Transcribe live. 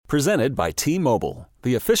Presented by T-Mobile,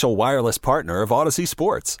 the official wireless partner of Odyssey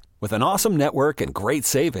Sports. With an awesome network and great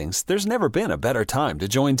savings, there's never been a better time to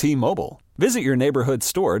join T-Mobile. Visit your neighborhood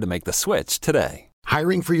store to make the switch today.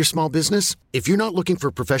 Hiring for your small business? If you're not looking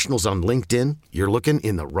for professionals on LinkedIn, you're looking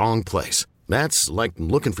in the wrong place. That's like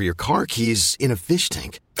looking for your car keys in a fish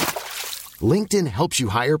tank. LinkedIn helps you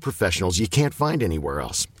hire professionals you can't find anywhere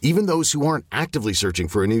else, even those who aren't actively searching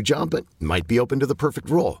for a new job but might be open to the perfect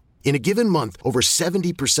role. In a given month, over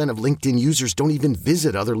 70% of LinkedIn users don't even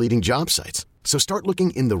visit other leading job sites. So start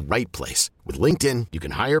looking in the right place. With LinkedIn, you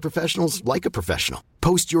can hire professionals like a professional.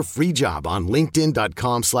 Post your free job on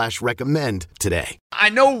linkedin.com/recommend today.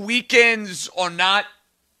 I know weekends are not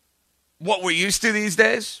what we're used to these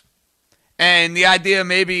days. And the idea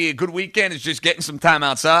maybe a good weekend is just getting some time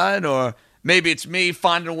outside, or maybe it's me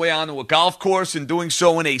finding a way onto a golf course and doing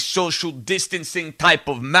so in a social distancing type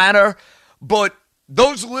of manner. But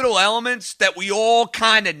those little elements that we all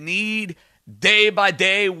kind of need day by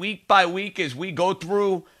day, week by week, as we go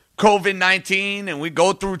through COVID-19 and we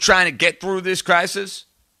go through trying to get through this crisis,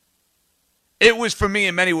 it was for me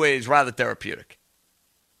in many ways rather therapeutic.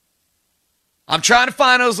 I'm trying to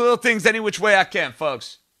find those little things any which way I can,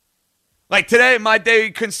 folks. Like today, my day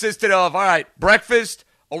consisted of, all right, breakfast,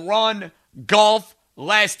 a run, golf,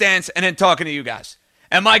 last dance, and then talking to you guys.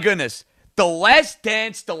 And my goodness, the last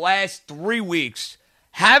dance the last 3 weeks,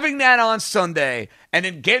 having that on Sunday and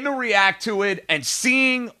then getting to react to it and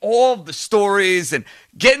seeing all of the stories and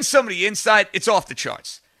getting some of the insight, it's off the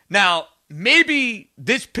charts. Now, maybe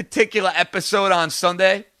this particular episode on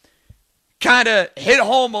Sunday kind of hit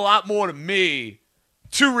home a lot more to me.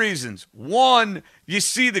 2 reasons. One, you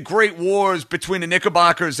see the great wars between the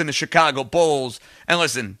Knickerbockers and the Chicago Bulls. And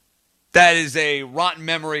listen, that is a rotten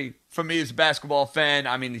memory for me as a basketball fan.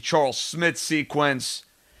 I mean, the Charles Smith sequence,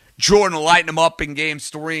 Jordan lighting them up in games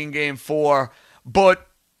 3 and game 4. But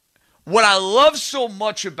what I love so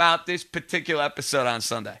much about this particular episode on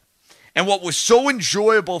Sunday, and what was so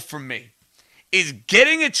enjoyable for me, is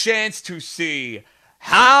getting a chance to see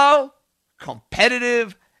how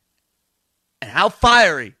competitive and how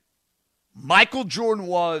fiery Michael Jordan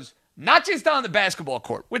was, not just on the basketball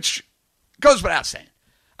court, which goes without saying.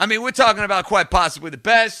 I mean, we're talking about quite possibly the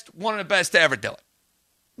best, one of the best to ever do it.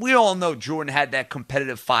 We all know Jordan had that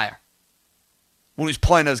competitive fire when he was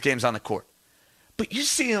playing those games on the court. But you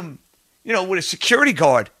see him, with a security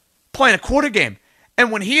guard playing a quarter game.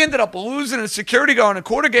 And when he ended up losing a security guard in a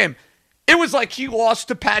quarter game, it was like he lost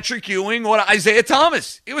to Patrick Ewing or to Isaiah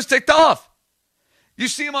Thomas. He was ticked off. You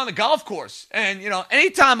see him on the golf course. And,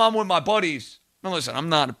 anytime I'm with my buddies, now listen, I'm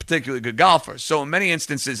not a particularly good golfer. So in many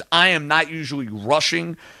instances, I am not usually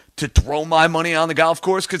rushing to throw my money on the golf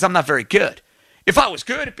course because I'm not very good. If I was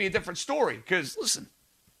good, it'd be a different story. Because, listen,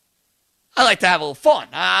 I like to have a little fun.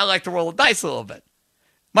 I like to roll the dice a little bit.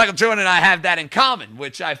 Michael Jordan and I have that in common,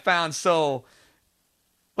 which I found so,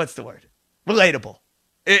 what's the word? Relatable.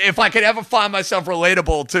 If I could ever find myself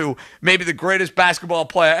relatable to maybe the greatest basketball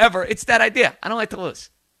player ever, it's that idea. I don't like to lose.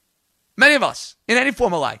 Many of us, in any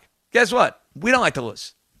form of life, guess what? We don't like to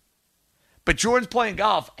lose. But Jordan's playing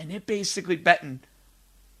golf, and they're basically betting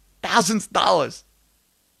thousands of dollars.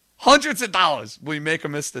 Hundreds of dollars will you make or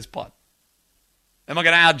miss this putt? Am I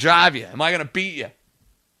going to outdrive you? Am I going to beat you?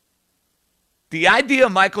 The idea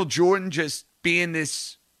of Michael Jordan just being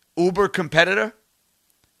this uber competitor,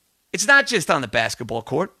 it's not just on the basketball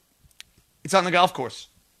court. It's on the golf course.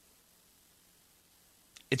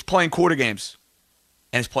 It's playing quarter games.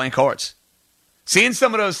 And it's playing cards. Seeing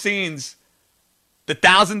some of those scenes, the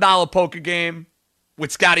 $1,000 poker game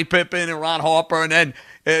with Scottie Pippen and Ron Harper, and then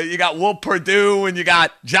you got Will Perdue and you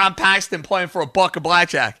got John Paxton playing for $1 of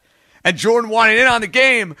blackjack. And Jordan wanted in on the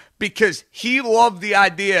game because he loved the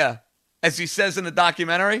idea, as he says in the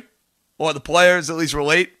documentary, or the players at least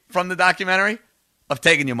relate from the documentary, of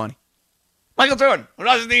taking your money. Michael Jordan, who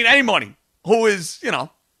doesn't need any money, who is,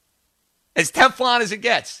 as Teflon as it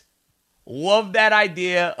gets, loved that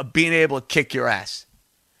idea of being able to kick your ass.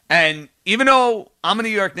 And even though I'm a New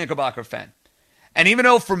York Knickerbocker fan, and even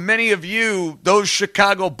though for many of you, those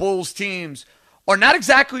Chicago Bulls teams are not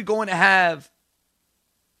exactly going to have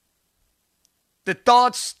the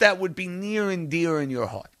thoughts that would be near and dear in your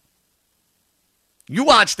heart. You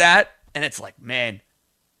watch that, and it's like, man,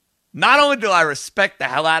 not only do I respect the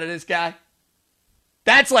hell out of this guy,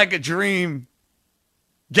 that's like a dream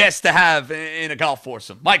guest to have in a golf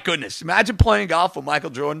foursome. My goodness, imagine playing golf with Michael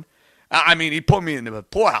Jordan. I mean, he put me in the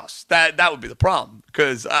poorhouse. That would be the problem,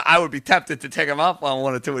 because I would be tempted to take him up on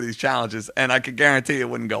one or two of these challenges, and I could guarantee it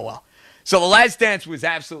wouldn't go well. So The Last Dance was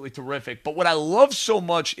absolutely terrific. But what I love so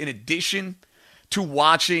much, in addition to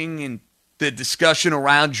watching and the discussion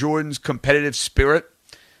around Jordan's competitive spirit,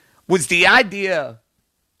 was the idea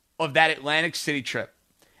of that Atlantic City trip.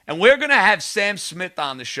 And we're going to have Sam Smith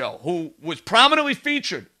on the show, who was prominently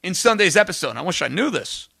featured in Sunday's episode. And I wish I knew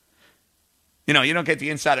this. You know, you don't get the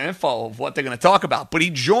insider info of what they're going to talk about. But he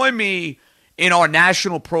joined me in our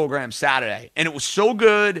national program Saturday. And it was so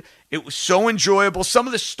good. It was so enjoyable. Some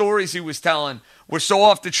of the stories he was telling were so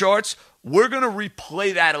off the charts. We're going to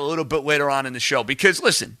replay that a little bit later on in the show. Because,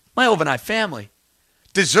 listen, my overnight family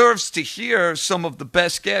deserves to hear some of the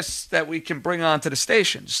best guests that we can bring onto the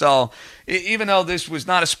station. So even though this was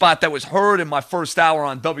not a spot that was heard in my first hour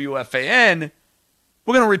on WFAN,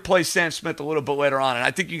 we're going to replace Sam Smith a little bit later on, and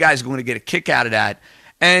I think you guys are going to get a kick out of that.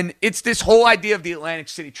 And it's this whole idea of the Atlantic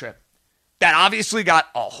City trip that obviously got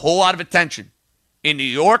a whole lot of attention in New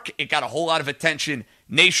York. It got a whole lot of attention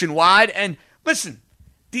nationwide. And listen,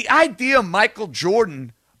 the idea of Michael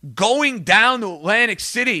Jordan going down to Atlantic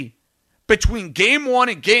City between game 1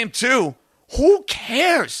 and game 2, who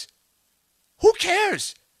cares? Who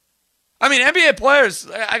cares? I mean, NBA players,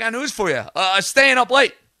 I got news for you, are staying up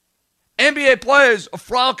late. NBA players are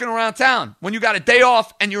frolicking around town when you got a day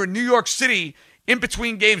off and you're in New York City in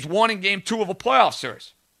between games 1 and game 2 of a playoff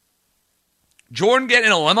series. Jordan getting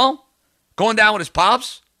in a limo, going down with his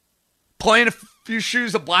pops, playing a few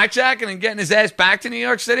shoes of blackjack and then getting his ass back to New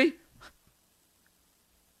York City?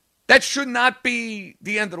 That should not be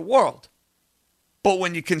the end of the world. But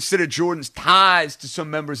when you consider Jordan's ties to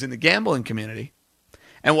some members in the gambling community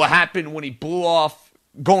and what happened when he blew off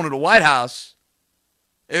going to the White House,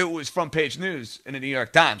 it was front page news in the New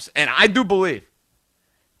York Times. And I do believe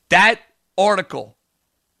that article,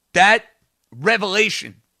 that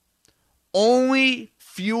revelation, only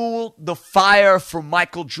fueled the fire for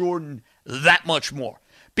Michael Jordan that much more.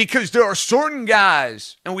 Because there are certain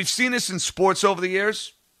guys, and we've seen this in sports over the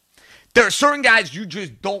years, there are certain guys you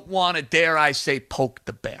just don't want to, dare I say, poke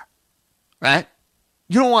the bear, right?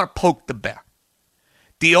 You don't want to poke the bear.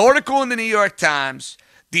 The article in the New York Times,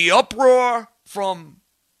 the uproar from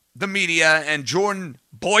the media, and Jordan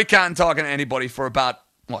boycotting talking to anybody for about,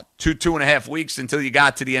 2.5 weeks until you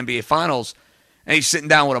got to the NBA Finals, and he's sitting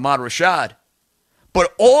down with Ahmad Rashad.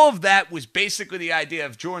 But all of that was basically the idea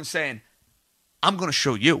of Jordan saying, I'm going to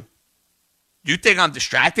show you. You think I'm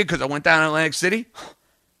distracted because I went down to Atlantic City?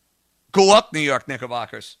 Go up, New York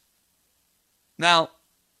Knickerbockers. Now,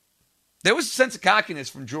 there was a sense of cockiness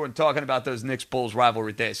from Jordan talking about those Knicks-Bulls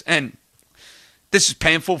rivalry days. And this is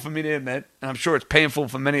painful for me to admit, and I'm sure it's painful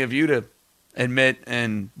for many of you to admit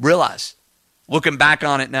and realize. Looking back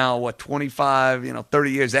on it now, 25,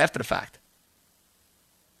 30 years after the fact.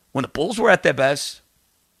 When the Bulls were at their best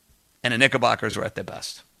and the Knickerbockers were at their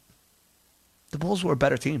best, the Bulls were a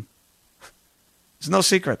better team. There's no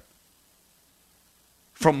secret.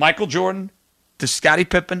 From Michael Jordan to Scottie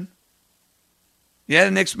Pippen. Yeah,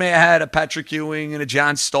 the Knicks may have had a Patrick Ewing and a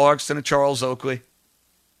John Starks and a Charles Oakley.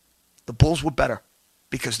 The Bulls were better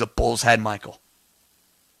because the Bulls had Michael.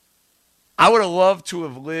 I would have loved to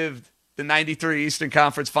have lived the 93 Eastern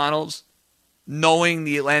Conference Finals knowing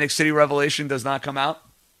the Atlantic City revelation does not come out.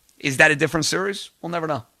 Is that a different series? We'll never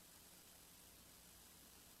know.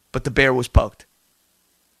 But the bear was poked.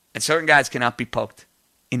 And certain guys cannot be poked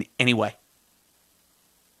in any way.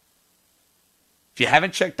 If you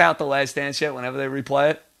haven't checked out The Last Dance yet, whenever they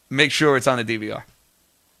replay it, make sure it's on the DVR.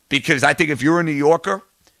 Because I think if you're a New Yorker,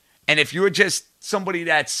 and if you're just somebody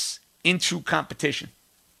that's into competition,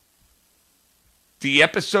 the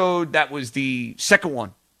episode that was the second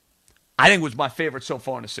one, I think was my favorite so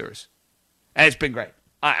far in the series. And it's been great.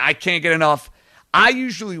 I can't get enough. I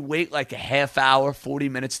usually wait like a half hour, 40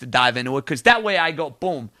 minutes to dive into it, because that way I go,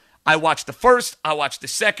 boom. I watch the first, I watch the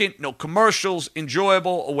second, no commercials,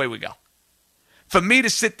 enjoyable, away we go. For me to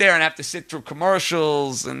sit there and have to sit through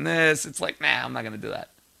commercials and this, it's like, nah, I'm not going to do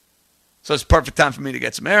that. So it's perfect time for me to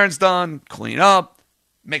get some errands done, clean up,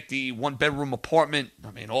 make the one-bedroom apartment.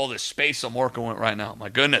 I mean, all this space I'm working with right now. My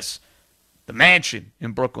goodness. The mansion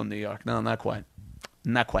in Brooklyn, New York. No, not quite.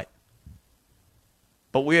 Not quite.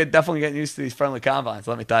 But we are definitely getting used to these friendly confines,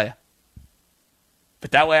 let me tell you.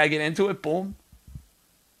 But that way I get into it, boom.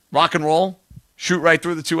 Rock and roll. Shoot right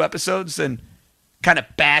through the 2 episodes and kind of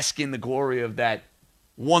bask in the glory of that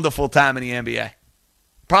wonderful time in the NBA.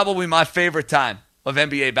 Probably my favorite time of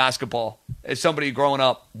NBA basketball as somebody growing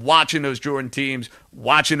up, watching those Jordan teams,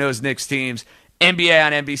 watching those Knicks teams, NBA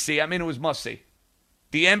on NBC. I mean, it was must-see.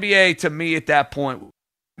 The NBA, to me, at that point,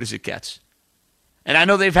 as it gets. And I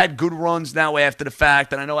know they've had good runs now after the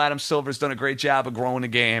fact, and I know Adam Silver's done a great job of growing the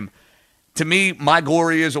game. To me, my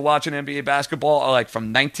glory years of watching NBA basketball are like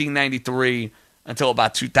from 1993 until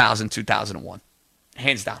about 2000, 2001.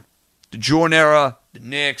 Hands down. The Jordan era, the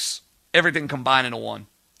Knicks, everything combined into one.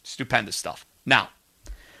 Stupendous stuff. Now,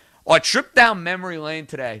 Our trip down memory lane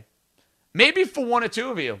today, maybe for one or two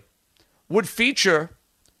of you, would feature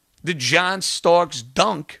the John Starks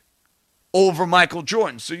dunk over Michael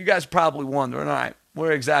Jordan. So you guys are probably wondering, all right,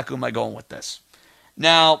 where exactly am I going with this?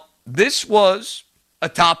 Now, this was a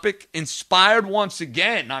topic inspired once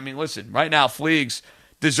again. I mean, listen, right now, Fleegs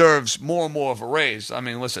deserves more and more of a raise. I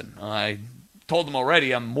mean, listen, I told him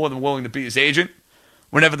already I'm more than willing to be his agent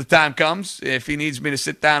whenever the time comes. If he needs me to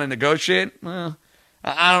sit down and negotiate, well,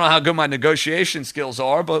 I don't know how good my negotiation skills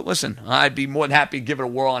are, but listen, I'd be more than happy to give it a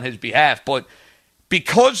whirl on his behalf. But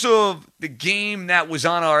because of the game that was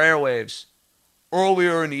on our airwaves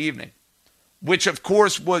earlier in the evening, which of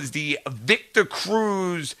course was the Victor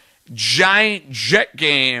Cruz Giant Jet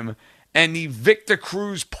game and the Victor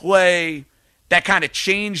Cruz play that kind of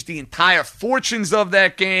changed the entire fortunes of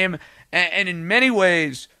that game, and in many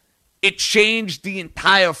ways, it changed the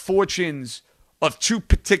entire fortunes of two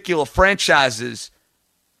particular franchises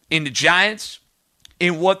in the Giants,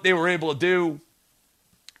 in what they were able to do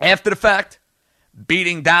after the fact,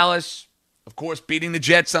 beating Dallas, of course, beating the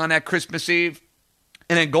Jets on that Christmas Eve,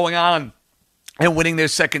 and then going on and winning their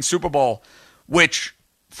second Super Bowl, which,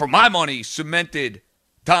 for my money, cemented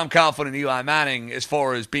Tom Coughlin and Eli Manning as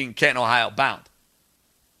far as being Canton, Ohio bound.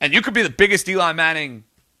 And you could be the biggest Eli Manning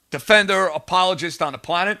defender, apologist on the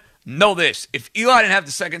planet. Know this. If Eli didn't have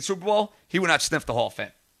the second Super Bowl, he would not sniff the Hall of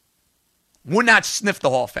Fame. Would not sniff the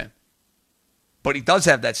Hall of Fame. But he does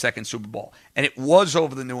have that second Super Bowl. And it was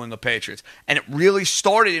over the New England Patriots. And it really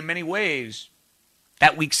started in many ways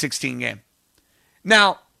that Week 16 game.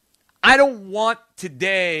 Now, I don't want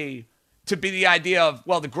today to be the idea of,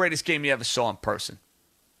 well, the greatest game you ever saw in person.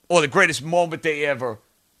 Or the greatest moment that you ever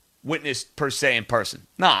witnessed, per se, in person.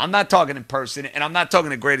 No, I'm not talking in person. And I'm not talking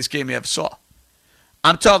the greatest game you ever saw.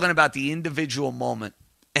 I'm talking about the individual moment.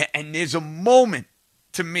 And there's a moment,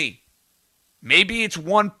 to me, maybe it's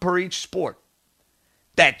one per each sport,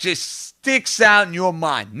 that just sticks out in your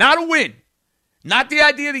mind. Not a win. Not the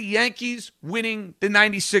idea of the Yankees winning the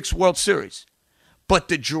 96 World Series. But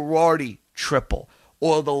the Girardi triple.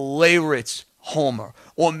 Or the Leyritz homer.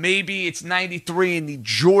 Or maybe it's 93 and the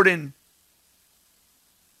Jordan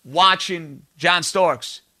watching John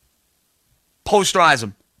Starks posterize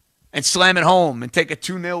him and slam it home and take a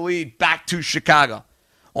 2-0 lead back to Chicago.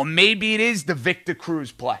 Or maybe it is the Victor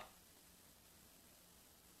Cruz play.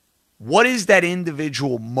 What is that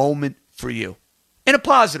individual moment for you? In a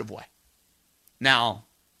positive way. Now,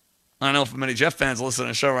 I don't know if many Jeff fans listen to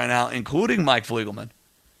the show right now, including Mike Fliegelman.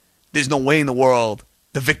 There's no way in the world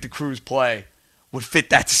the Victor Cruz play would fit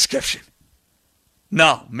that description.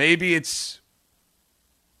 No, maybe it's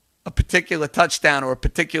a particular touchdown or a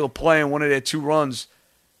particular play in one of their 2 runs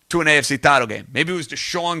to an AFC title game. Maybe it was the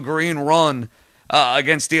Sean Green run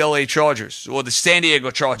against the LA Chargers or the San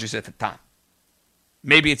Diego Chargers at the time.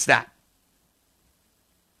 Maybe it's that.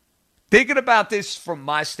 Thinking about this from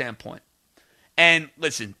my standpoint, and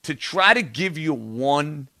listen, to try to give you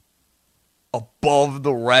one above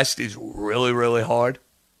the rest is really, really hard.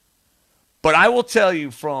 But I will tell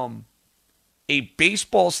you from a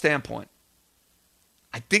baseball standpoint,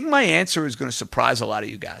 I think my answer is going to surprise a lot of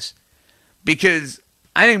you guys. Because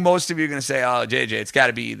I think most of you are going to say, oh, JJ, it's got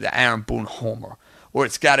to be the Aaron Boone homer. Or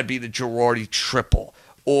it's got to be the Girardi triple.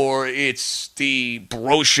 Or it's the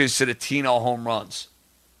Brocious Tino home runs.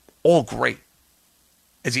 All great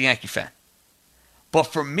as a Yankee fan. But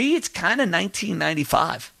for me, it's kind of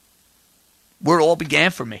 1995. Where it all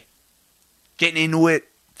began for me. Getting into it.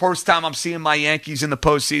 First time I'm seeing my Yankees in the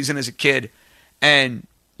postseason as a kid. And,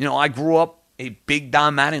 you know, I grew up a big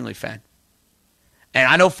Don Mattingly fan. And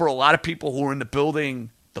I know for a lot of people who were in the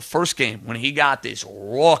building the first game when he got this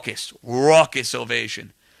raucous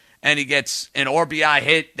ovation and he gets an RBI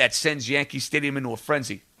hit that sends Yankee Stadium into a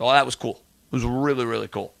frenzy. Oh, that was cool. It was really, really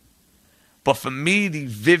cool. But for me, the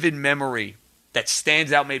vivid memory that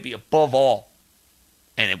stands out maybe above all,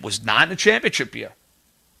 and it was not in the championship year,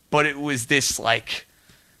 but it was this like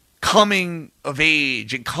coming of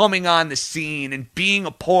age and coming on the scene and being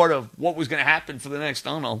a part of what was going to happen for the next,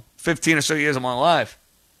 15 or so years of my life.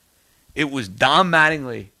 It was Don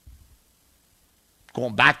Mattingly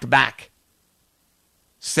going back to back,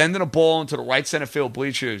 sending a ball into the right center field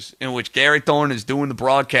bleachers in which Gary Thorne is doing the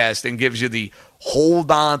broadcast and gives you the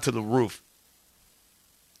hold on to the roof.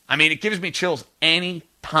 I mean, it gives me chills any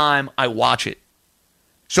time I watch it.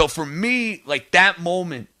 So for me, like that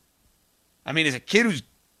moment, I mean, as a kid who's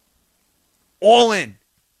all in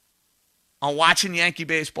on watching Yankee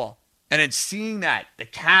baseball and then seeing that, the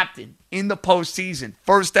captain in the postseason,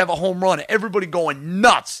 first ever home run, everybody going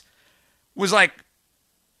nuts, was like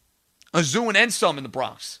a zoo and then some in the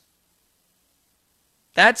Bronx.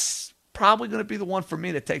 That's probably going to be the one for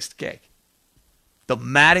me that takes the cake. The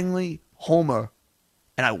Mattingly homer,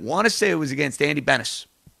 and I want to say it was against Andy Bennis.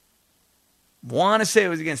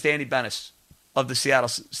 Of the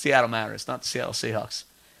Seattle Mariners, not the Seattle Seahawks.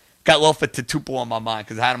 Got Lofa Tatupu on my mind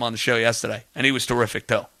because I had him on the show yesterday, and he was terrific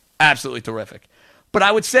too. Absolutely terrific. But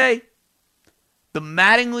I would say the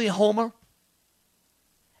Mattingly homer,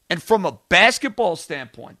 and from a basketball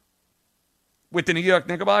standpoint, with the New York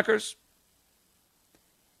Knickerbockers,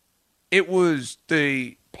 it was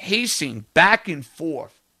the pacing back and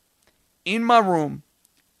forth in my room,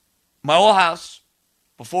 my old house,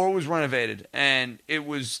 before it was renovated, and it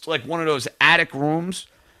was like one of those attic rooms.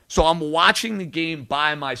 So I'm watching the game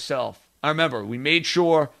by myself. I remember we made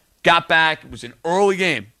sure, got back. It was an early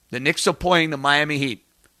game. The Knicks are playing the Miami Heat,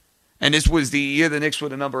 and this was the year the Knicks were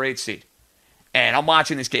the number 8 seed. And I'm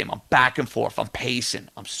watching this game. I'm back and forth. I'm pacing.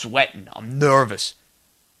 I'm sweating. I'm nervous.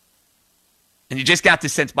 And you just got the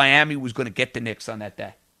sense Miami was going to get the Knicks on that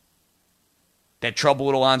day. That trouble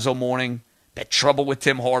with Alonzo Mourning, that trouble with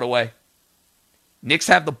Tim Hardaway. Knicks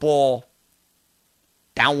have the ball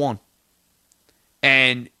down 1.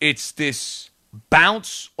 And it's this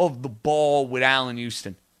bounce of the ball with Allen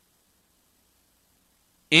Houston.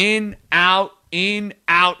 In, out, in,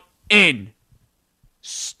 out, in.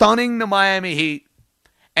 Stunning the Miami Heat.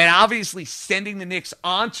 And obviously sending the Knicks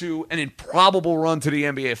onto an improbable run to the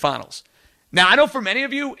NBA Finals. Now, I know for many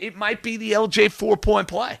of you, it might be the LJ 4-point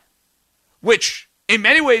play. Which, in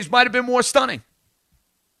many ways, might have been more stunning.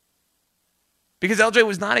 Because LJ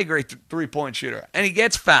was not a great three-point shooter. And he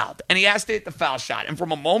gets fouled. And he has to hit the foul shot. And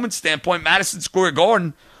from a moment standpoint, Madison Square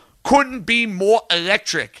Garden couldn't be more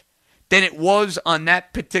electric than it was on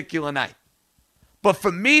that particular night. But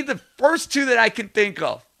for me, the first two that I can think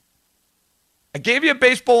of, I gave you a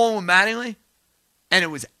baseball one with Mattingly, and it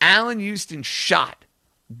was Allen Houston's shot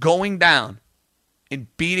going down and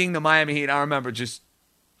beating the Miami Heat. I remember just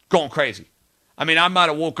going crazy. I mean, I might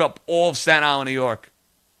have woke up all of Staten Island, New York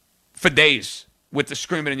for days with the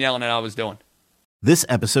screaming and yelling that I was doing. This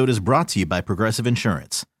episode is brought to you by Progressive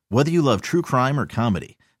Insurance. Whether you love true crime or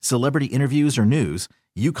comedy, celebrity interviews or news,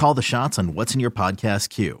 you call the shots on what's in your podcast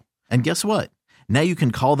queue. And guess what? Now you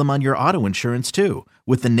can call them on your auto insurance too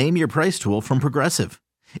with the Name Your Price tool from Progressive.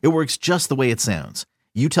 It works just the way it sounds.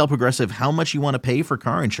 You tell Progressive how much you want to pay for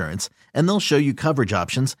car insurance, and they'll show you coverage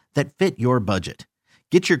options that fit your budget.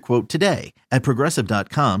 Get your quote today at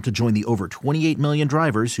Progressive.com to join the over 28 million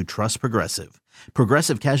drivers who trust Progressive.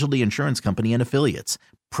 Progressive Casualty Insurance Company and Affiliates.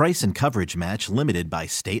 Price and coverage match limited by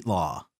state law.